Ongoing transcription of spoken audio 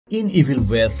In Evil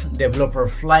West, developer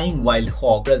Flying Wild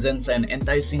Hog presents an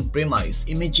enticing premise.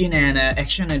 Imagine an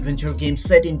action-adventure game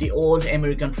set in the old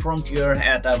American frontier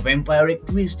at a vampiric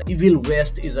twist. Evil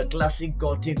West is a classic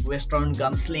Gothic Western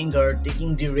gunslinger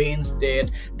taking the reins that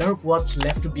Darkwatch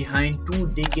left behind 2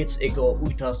 decades ago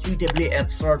with a suitably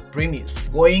absurd premise.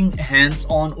 Going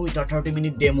hands-on with a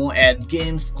 30-minute demo at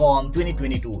Gamescom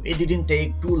 2022, it didn't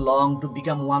take too long to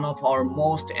become one of our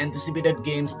most anticipated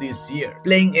games this year.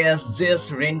 Playing as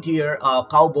Jess Rentier, a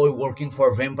cowboy working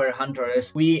for vampire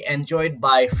hunters, we enjoyed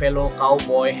by fellow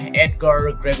cowboy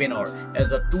Edgar Gravenor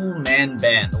as a 2-man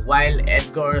band. While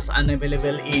Edgar's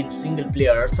unavailable in single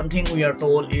player, something we are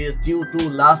told is due to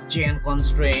last-gen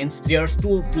constraints, there's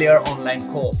 2-player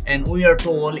online co-op, and we are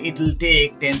told it'll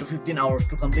take 10 to 15 hours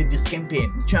to complete this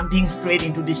campaign. Jumping straight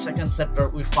into the second chapter,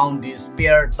 we found this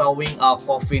pair towing a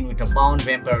coffin with a bound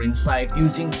vampire inside,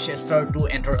 using Chester to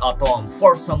enter a tomb.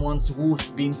 For someone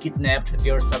who's been kidnapped,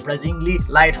 there's surprisingly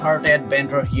light-hearted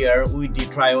banter here, with the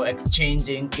trio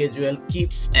exchanging casual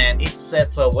quips, and it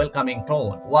sets a welcoming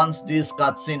tone. Once this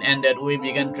cutscene ended, we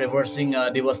began traversing a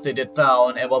devastated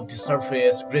town above the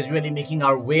surface, gradually making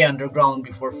our way underground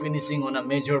before finishing on a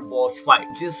major boss fight.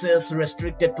 This is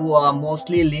restricted to a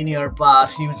mostly linear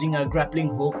path, using a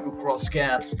grappling hook to cross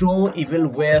gaps. Though Evil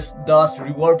West does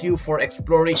reward you for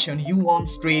exploration, you won't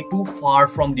stray too far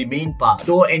from the main path,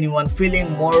 though anyone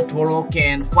feeling more thorough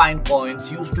can find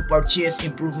points used to purchase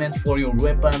improvements for your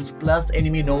weapons, plus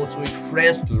enemy nodes with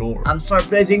fresh lore.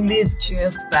 Unsurprisingly,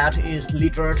 Chess path is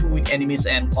littered with enemies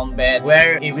and combat,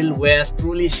 where Evil West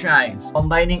truly shines.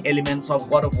 Combining elements of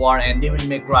God of War and Devil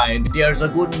May Cry, there's a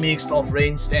good mix of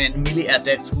ranged and melee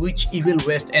attacks, which Evil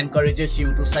West encourages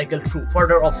you to cycle through.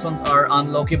 Further options are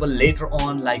unlockable later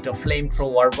on, like a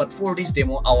flamethrower, but for this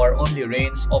demo, our only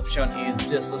ranged option is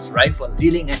Jess's rifle,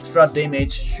 dealing extra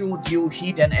damage should you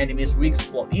hit an enemy's weak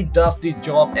spot. It does the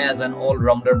job as an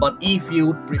all-rounder, but if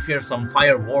you prefer some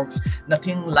fireworks,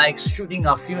 nothing like shooting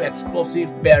a few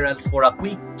explosive barrels for a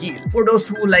quick kill. For those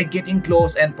who like getting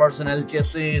close and personal,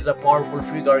 Jesse is a powerful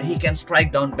figure. He can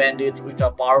strike down bandits with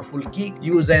a powerful kick,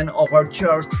 use an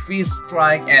overcharged fist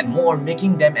strike, and more,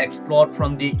 making them explode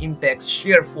from the impact's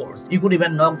sheer force. You could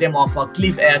even knock them off a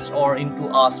cliff edge or into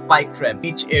a spike trap.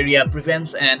 Each area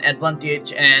prevents an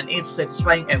advantage, and it's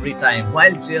satisfying every time.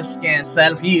 While Jess can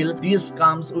self-heal, this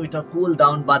comes with a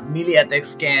cooldown, but melee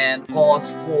attacks can cause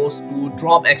foes to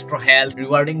drop extra health,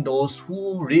 rewarding those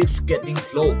who risk getting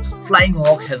close. Flying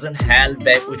Hog hasn't held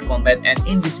back with combat, and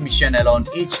in this mission alone,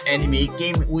 each enemy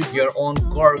came with their own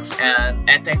quirks and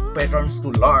attack patterns to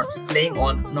learn. Playing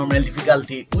on normal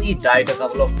difficulty, we died a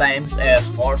couple of times as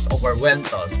hordes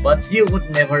overwhelmed us, but you would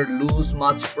never lose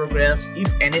much progress.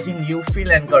 If anything, you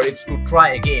feel encouraged to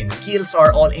try again. Kills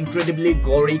are all incredibly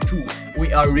gory too.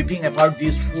 We are ripping apart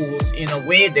these fools in a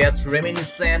way that's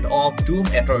reminiscent of Doom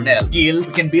Eternal. We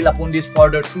can build upon this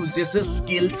further through Jess's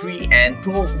skill tree, and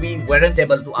though we weren't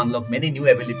able to unlock many new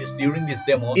abilities during this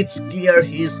demo, it's clear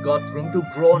he's got room to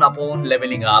grow upon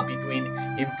leveling up, between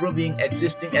improving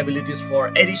existing abilities for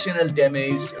additional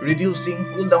damage, reducing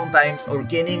cooldown times, or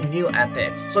gaining new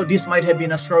attacks. So this might have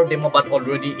been a short demo, but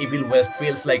already Evil West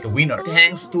feels like a winner,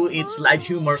 thanks to its light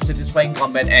humor, satisfying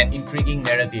combat, and intriguing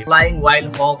narrative. Flying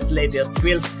Wild Hog's latest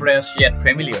feels fresh yet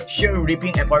familiar. Sure,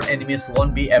 ripping apart enemies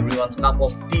won't be everyone's cup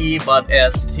of tea, but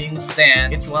as things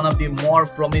stand, it's one of the more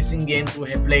promising games we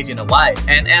have played in a while.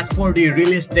 And as for the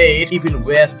release date, Evil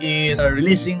West is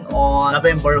releasing on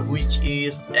November, which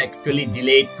is actually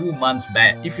delayed 2 months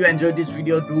back. If you enjoyed this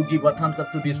video, do give a thumbs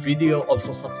up to this video.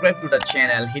 Also subscribe to the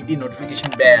channel, hit the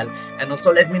notification bell, and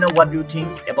also let me know what you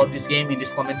think about this game in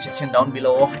this comment section down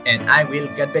below, and I will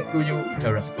get back to you with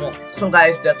a response. So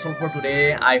guys, that's all for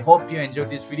today. I hope you enjoyed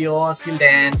this video. Till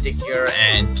then, take care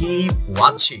and keep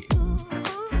watching.